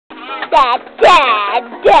Da da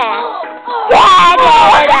da da da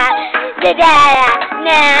da da da.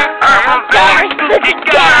 Now I'm just looking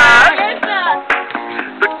down.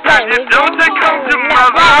 The kind you don't that come to my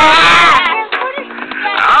mind.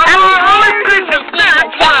 I'm only thinking that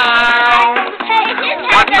time.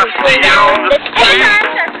 What you see on the street?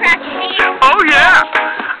 Oh yeah.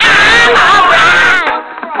 I'm alright.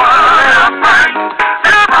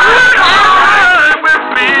 Everyone with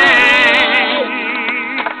me.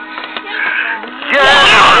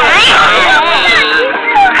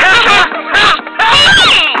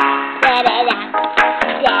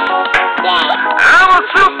 I'm a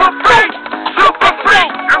super freak, super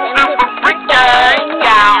freak, I'm super freak,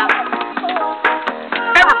 yeah.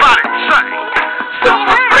 Everybody sing,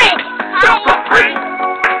 super freak, super freak.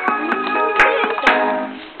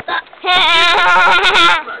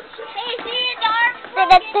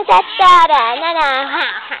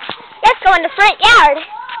 Let's go in the front yard.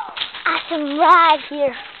 Awesome ride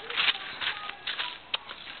here.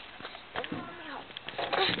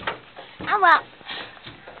 Oh well.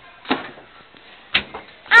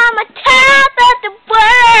 I'm on top of the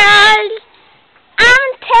world. I'm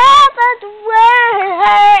on top of the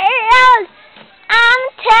world. I'm on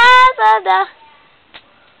top of the...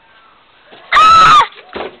 Ah!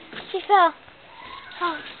 She fell.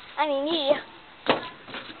 Oh, I mean, he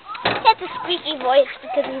has a squeaky voice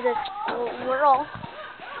because he's a squirrel.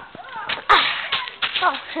 Ah.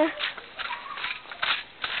 Oh.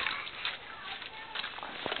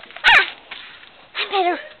 Ah! I'm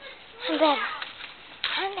better. I'm better.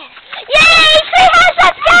 Yay! Playhouse,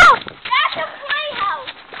 let's go! That's a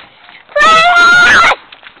playhouse! Playhouse!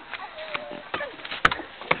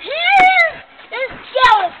 Here's the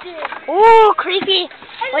skeleton! Ooh, creepy.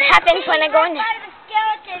 What happens when I go in there? The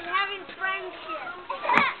skeleton having friendship.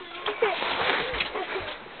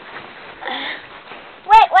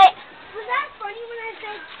 Wait. Was that funny when I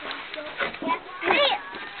said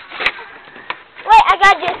Wait, I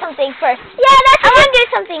gotta do something first. Yeah, I want to do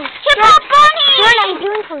something. Hip-hop bunny! I'm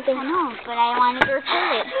doing something. I know, but I want to go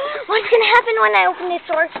through it. What's gonna happen when I open this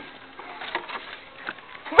door?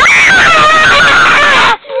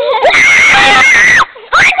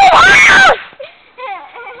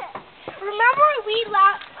 Remember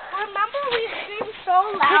we screamed so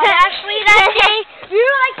loud. Actually, that day we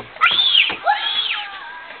were like,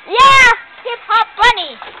 yeah, hip-hop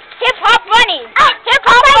bunny. Hip-hop bunny.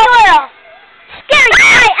 Hip-hop girl. Scary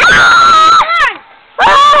guy.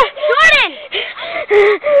 Jordan!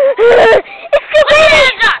 It's too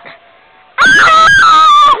big!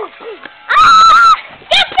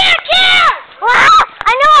 Get back here!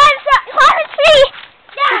 I know I'm see!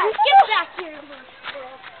 yeah, get back here, you little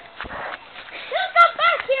squirrel. You come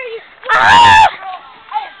back here, you squirrel.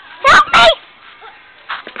 Help me!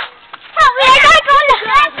 Help me, I gotta go in the...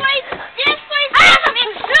 This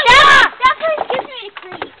place gives me a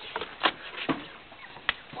creep.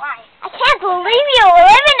 Why? I can't believe you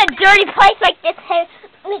live in a dirty place like this,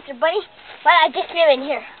 Mr. Bunny. But I just live in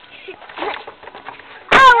here.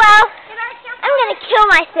 Oh well, I'm gonna kill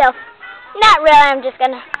myself. Not really, I'm just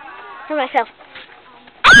gonna kill myself.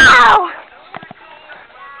 Ow!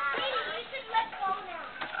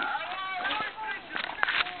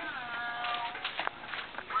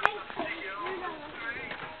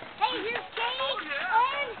 Hey, you're skating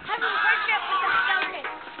and having a friendship with the skeleton.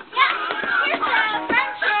 Yeah, here's a friendship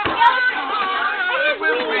skeleton.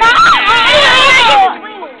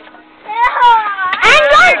 I'm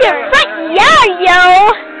going to front yard, yo!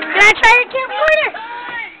 Can I try your camcorder?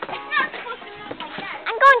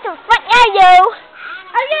 I'm going to front yard, yo!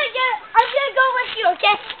 I'm gonna go with you,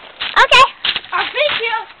 okay? Okay. I'll beat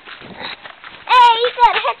you. Hey, you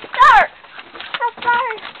got a head start. How far?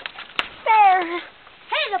 There.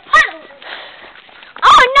 Hey, the puddles.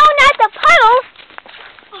 Oh, no, not the puddles.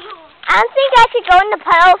 I don't think I should go in the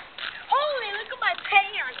puddles. Holy, look at my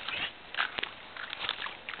pants.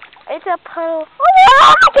 It's a puddle.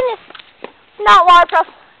 Oh, my goodness. Not waterproof.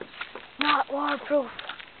 Not waterproof.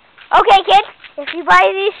 Okay, kids. If you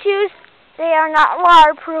buy these shoes, they are not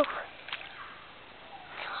waterproof.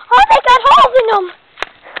 Oh, they got holes in them.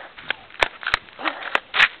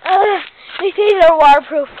 They say they're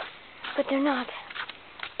waterproof, but they're not.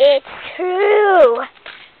 It's true.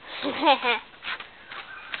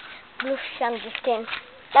 Blue, I'm just kidding.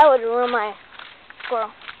 That would ruin my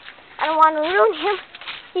squirrel. I don't want to ruin him.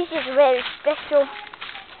 He's just very special.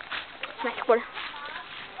 My squirrel.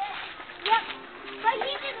 Yep, but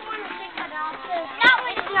he didn't want to take that off, so that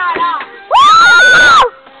one's not off.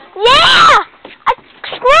 Woo! Yeah! A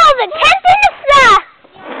squirrel's a tent in the sky!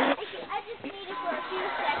 I just need it for a few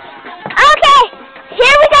seconds. Okay,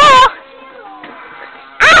 here we go!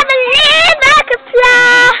 I have a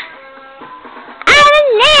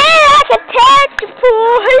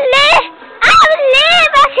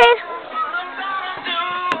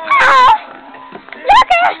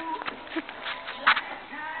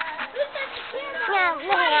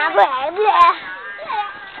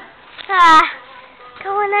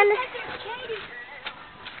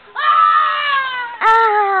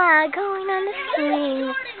the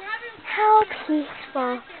stream. How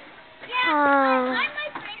peaceful. Ah.